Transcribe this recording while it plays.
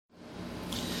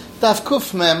Daf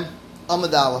Kuf Mem,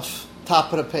 Amud Aleph,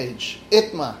 top of the page.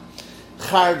 Itma,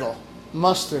 chardal,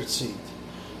 mustard seed.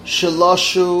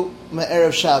 Shaloshu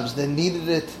me'erev Shabbos. They needed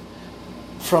it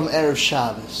from erev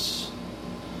Shabbos.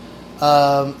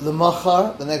 The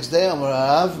machar, the next day, Amar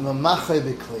Rav, memachay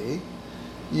b'kli.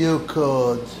 You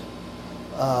could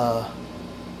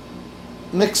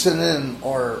mix it in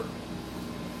or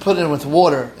put it in with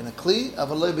water in a kli,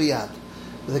 avaloi b'yad.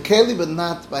 With a keli, but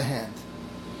not by hand.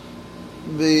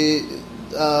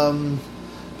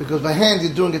 Because by hand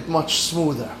you're doing it much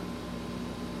smoother.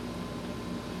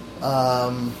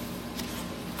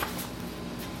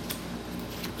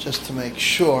 Just to make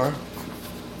sure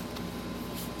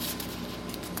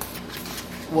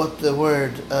what the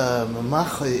word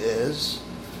mamachi is.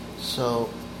 So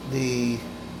you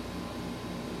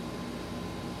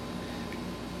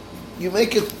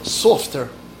make it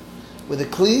softer with a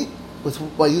kli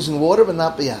by using water, but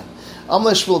not biyad.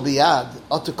 Amar Shmuel biyad,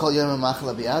 atu kol yom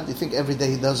machla biyad. You think every day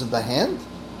he does it by hand?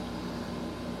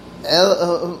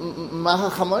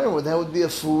 That would be a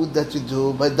food that you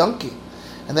do by donkey,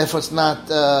 and therefore it's not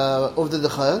over the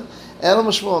dechayel. El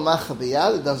Shmuel machla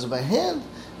biyad, it does it by hand.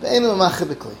 Be'enu machla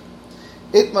b'kli.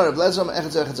 Itmar Reb Lezer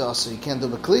echetz echetz asa. You can't do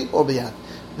b'kli or biyad.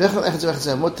 V'echem echetz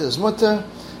echetz mutter is mutter.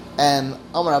 And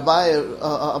Amar Abaye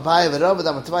v'Rav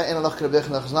Adam Tavai en alach Reb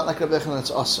Yechon. It's not like Reb Yechon,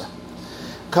 it's asa.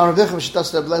 Reb Yechon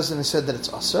Sh'tas Reb Lezer, and he said that it's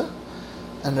asa.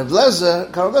 And Reb Lezer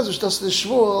Sh'tas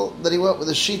Shmuel, that he went with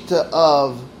the shita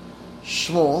of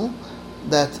Shmuel,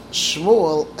 that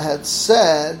Shmuel had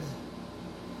said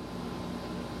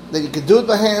that you could do it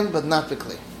by hand, but not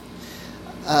b'kli.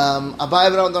 Abaye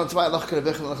v'Rav Adam Tavai alach Reb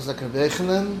Yechon alach Reb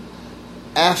Yechon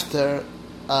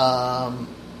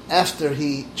after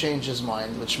he changed his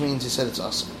mind, which means he said it's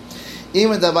awesome.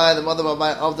 Even the mother of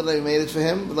Avdallah made it for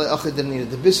him, but Achid didn't need it.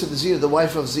 The Bis of the Zira, the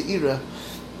wife of Zeira,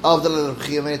 Avdallah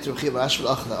Rechia made it to Rechia B'Ashvel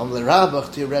Achla. The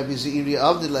Rabach to Rabbi Zeiri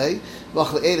Avdallah,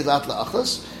 B'Achla Eid Atla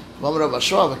Achlas, B'Amar Rabbi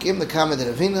Shua, B'Kim the Kamed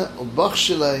Ravina, U'Bach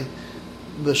Shalei,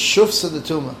 B'Shufsa the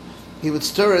Tuma. He would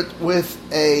stir it with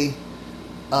the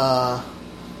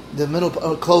middle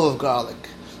clove of garlic.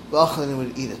 B'Achla, and he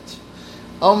would eat it.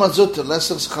 Omar Zutter,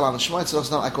 Lesser's Chalan Shmaitz,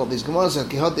 it's not like all these Gemaras, and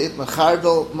Kihod the Itma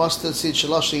Chardal, mustard seed,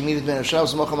 Shalosh, you needed Ben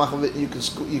Shabbos,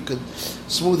 you could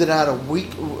smooth it out a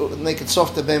week, make it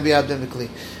softer, Ben Biad, Ben Bikli.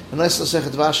 And Lesser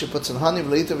Sechet Vashi puts in honey,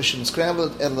 Velita, we shouldn't scramble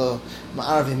it, Elo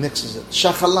Ma'arvi mixes it.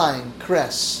 Shachalayim,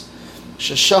 cress,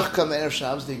 Shashachka Erev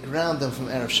Shabbos, they ground them from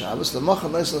Erev Shabbos. The Mocha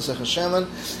Lesser Sechet Shemen,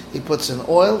 he puts in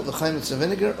oil, the Chaimitz of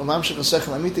vinegar, Umamshik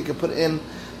Sechet Amiti can put in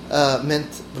mint,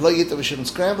 Velita, we shouldn't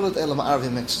scramble it, Elo Ma'arvi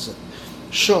mixes it.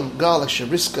 Shum, garlic,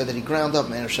 shariska that he ground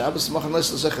up in Shabbos.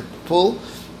 Pull,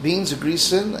 beans,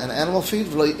 grisin, and animal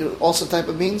feed, also type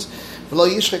of beans.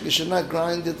 You should not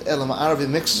grind it. Arabi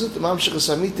mixes it. He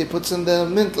puts in the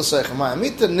mint,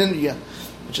 ninja,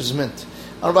 which is mint.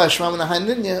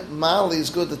 Mali is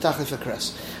good, the tachli for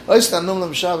cress. Oisna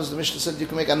numlim b'Shabbos, the Mishnah said you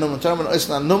can make anum termin.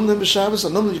 Oisna numlim b'Shabbos,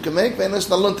 anum you can make, but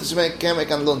oisna luntis you can't make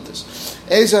anluntis.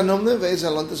 Eza numlim, eza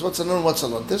luntis. What's a num? What's a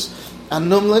luntis?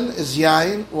 Anumlin is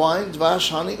yain, wine, dvash,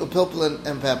 honey, upilpulin,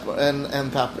 and pepper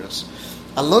and papyrus.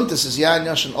 Aluntis is yain,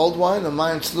 yash, and old wine, and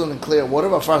mayim tzlun and clear water.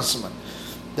 Farsiman.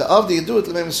 The of the you do it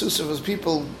l'mei mesusif was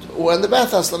people who are in the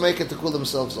bathhouse. They make it to cool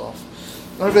themselves off.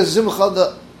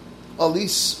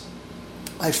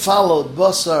 I followed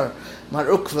Basar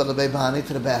Marukva the Beibani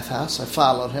to the bathhouse. I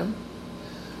followed him.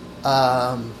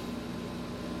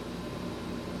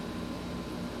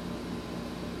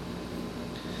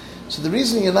 So the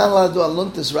reason you're not allowed to do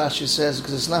aluntis, Rashi says,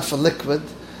 because it's not for liquid,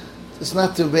 it's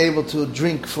not to be able to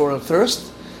drink for a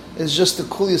thirst, it's just to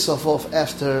cool yourself off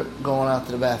after going out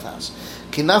to the bathhouse.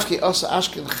 Kinafki Osa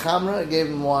Ashkin Chamra gave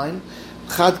him wine,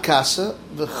 Chad Kasa,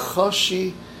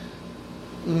 V'choshi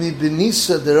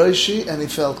Mibenisa Deroshi, and he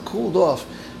felt cooled off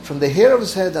from the hair of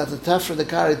his head at the top of the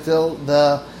kari till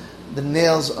the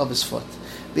nails of his foot.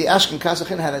 The Ashken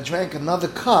Kasachin had I drank another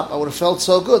cup, I would have felt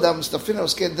so good. I was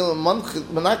scared the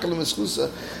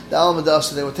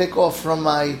Almadas. They would take off from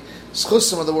my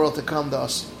schusim of the world to come to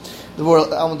us. The world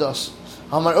Almadas.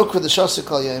 Marukva the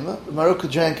Shasikal Yema. Marukva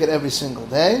drank it every single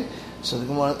day. So the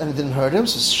Gemara, and it didn't hurt him.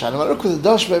 So Shana Marukva the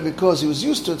Dashbe, because he was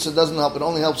used to it, so it doesn't help. It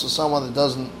only helps with someone that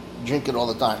doesn't drink it all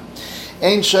the time.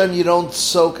 Ein Shem, you don't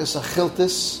soak as a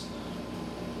chiltis,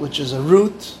 which is a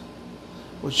root,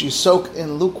 which you soak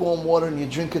in lukewarm water and you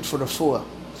drink it for the fuah.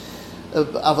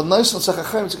 Avad nois on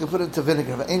sachachem, you can put it into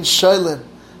vinegar. Ein Shailin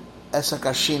as a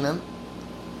kashinan,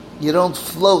 you don't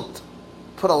float,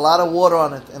 put a lot of water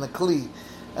on it in a kli,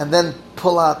 and then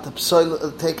pull out the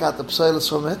psoil, take out the psoilus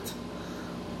from it.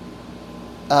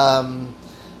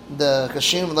 The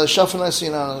kashim, the shafanas,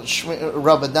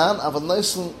 Rabbadan, Avad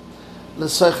nois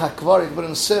l'soich hakvar, you can put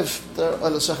in a sieve, or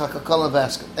l'soich hakakal in a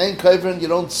basket. Ein kavrin, you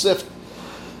don't sift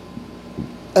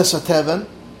es teven.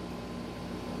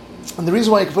 And the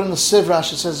reason why you can put in a sieve,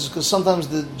 Rashi says, is because sometimes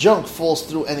the junk falls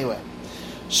through anyway.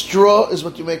 Straw is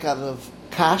what you make out of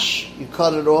cash. You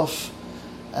cut it off,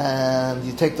 and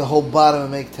you take the whole bottom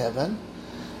and make teven.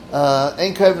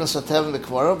 Ein kavrin es teven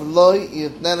b'kvara. V'loi, you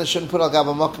shouldn't put al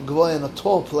gaba makom gvoy in a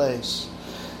tall place.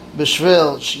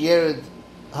 B'shvil sheyered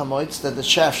hamoitz, that the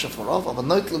shaft should fall off. Of a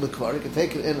noitl b'kvar, you can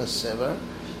take it in a sieve,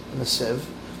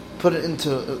 put it into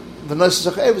the noitl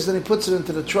zachayvus, then he puts it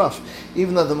into the trough,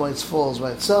 even though the moitz falls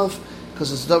by itself,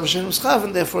 because it's davar shein mischav,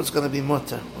 and therefore it's going to be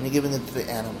mutter when you're giving it to the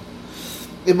animal.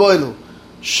 Iboilu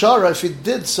shara, if you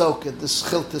did soak it, this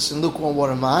chiltis in lukewarm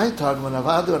water, mai targum and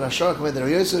avadu and ashara kamei der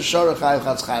yoyser shara chayav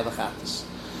chatz chayav achatis.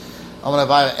 I'm going to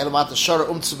buy elemat shara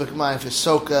umtzubekmai if you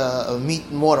soak meat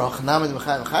in water. Chanamid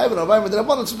b'chayim b'chayim. And I buy with the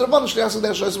rabbanon. So the rabbanon shliach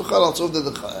sadeh shoyis b'chayil al tzuvde the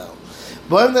chayil.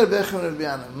 Boim der bechem and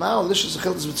Rabbi Mao lishus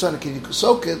achiltis b'tzana. Can you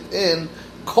soak it in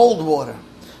cold water?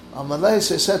 Amalei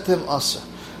said to him asa.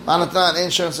 Manatran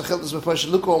ein shara achiltis b'posh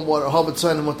lukewarm water. Ha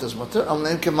b'tzana mutas mutar.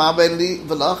 Amalei kema bein li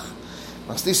v'lach.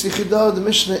 Mastis yichidah. The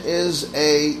Mishnah is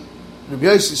a Rabbi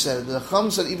Yossi said, the Chum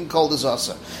said even cold is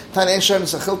asa. Tan ein shem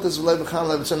sachiltis v'lei b'cham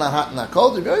le b'tzana not hot not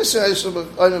cold. Rabbi Yossi says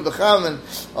oim b'cham and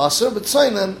asa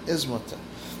b'tzainen is mutter.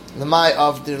 The mai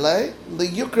of delay the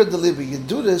yukra deliver. You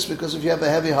do this because if you have a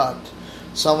heavy heart,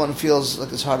 someone feels like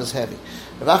his heart is heavy.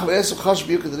 Rav Achmed Esav Chash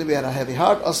b'yukra deliver had a heavy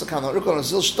heart. Asa kam na'rukon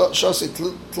azil shasi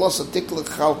tlosa tiklik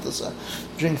chaltasa.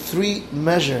 Drink 3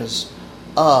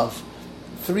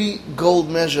 gold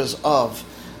measures of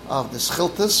the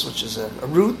schiltis, which is a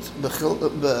root,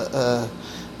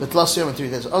 betlasiyom in 3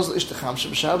 days. Also, ishtacham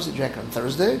Shabbos, he drank on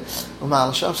Thursday.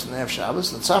 Umal Shabbos and Erev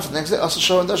Shabbos. Let's start for the next day. Also,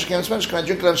 show and dash came in Spanish. Can I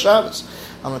drink it on Shabbos?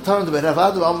 I'm going to turn to be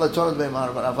Ravada. I'm going to turn to be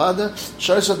Ravada.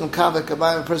 Shorisot and kav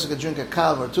kabayim. A person can drink a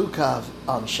kav or 2 kav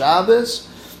on Shabbos.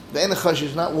 The enechash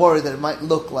is not worried that it might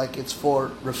look like it's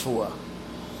for refuah.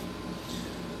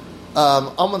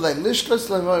 I'm like lishras.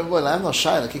 I'm not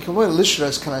shy. Like you can wear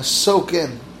lishras. Can I soak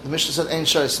in? The Mishnah said, "Ein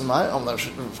shayis l'may." Omar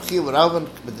Chil v'Ravan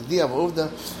b'dedi avuvda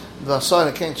v'asar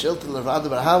nekein shilta l'Ravada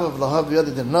b'Rahava v'lahav v'yadi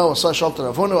didn't know asar shalta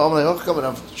Ravunu. Omar Yochka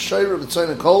b'Rav Shayra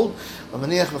b'tzayin cold.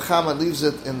 V'maniach v'chama leaves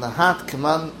it in the hot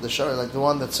command the shayra, like the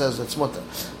one that says it's mutter.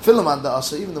 Filaman da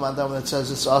asa, even the man that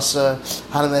says it's asa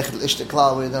hanamechel ishte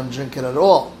where you don't drink it at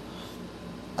all.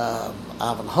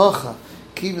 Avan hocha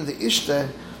even the ishte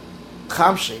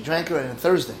chamshe drank it on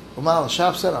Thursday. Umal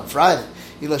Shabbos said on Friday.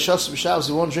 He won't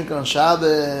drink it on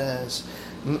Shabbos.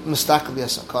 Mistakel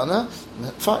yasakana.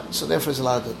 Fine. So therefore, he's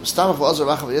allowed to do it. Mistamach v'azar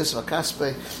v'achav yisrael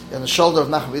kaspe on the shoulder of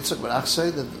Nachum Yitzchak ben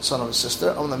Achsei, the son of his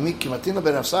sister. Omna miki matina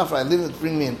ben Rav Safra. I live to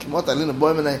bring me in kimot. I live to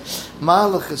boy menei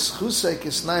malach is chusek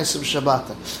is nice of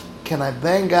Shabbata. Can I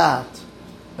bang out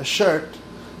a shirt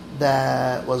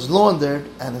that was laundered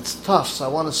and it's tough? So I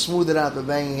want to smooth it out by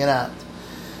banging it out.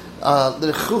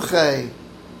 The chuchei.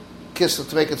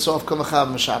 To make it soft, because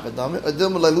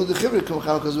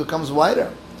it becomes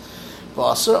wider.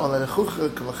 What do you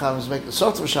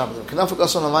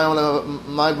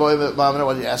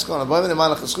ask?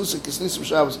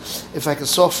 If I can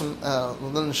soften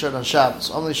linen shirt on Shabbos,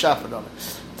 only shafted on it.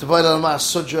 To buy the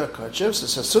sudra kerchiefs, it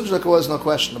says sudra was no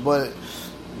question. The boy,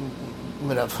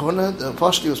 Rav Huna, the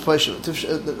Pashti was passionate.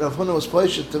 Rav Huna was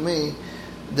passionate to me.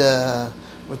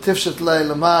 With Tifshat Lei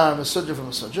Lamar Mesudra from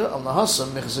Mesudra, on the Hassam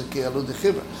Mechzaki Alu de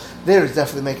Chivra. There it's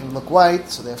definitely making it look white,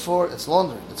 so therefore it's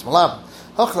laundering, it's malab.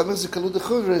 Hachla Mechzaki Alu de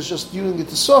Chivra is just using it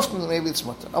to soften, and maybe it's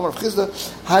mutter. Amar Chizda,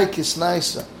 Haikis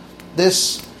Naisa.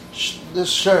 This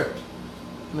shirt,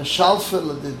 Meshalfa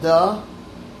Ladida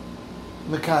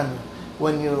Mekanya.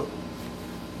 When you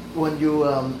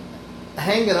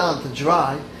hang it on to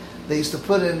dry, they used to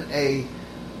put in a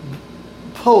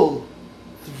pole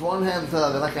from one hand to the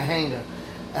other, like a hanger.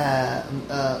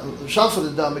 Shalfa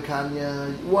the dam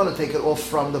kanya, you want to take it off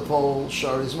from the pole,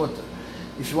 shar is mutter.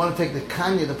 If you want to take the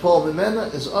kanya, the pole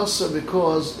b'mena is also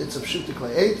because it's a pshutik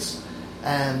eitz,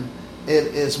 and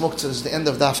it is muktzah. Is the end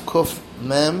of daf kuf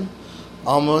mem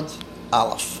amud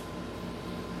aleph.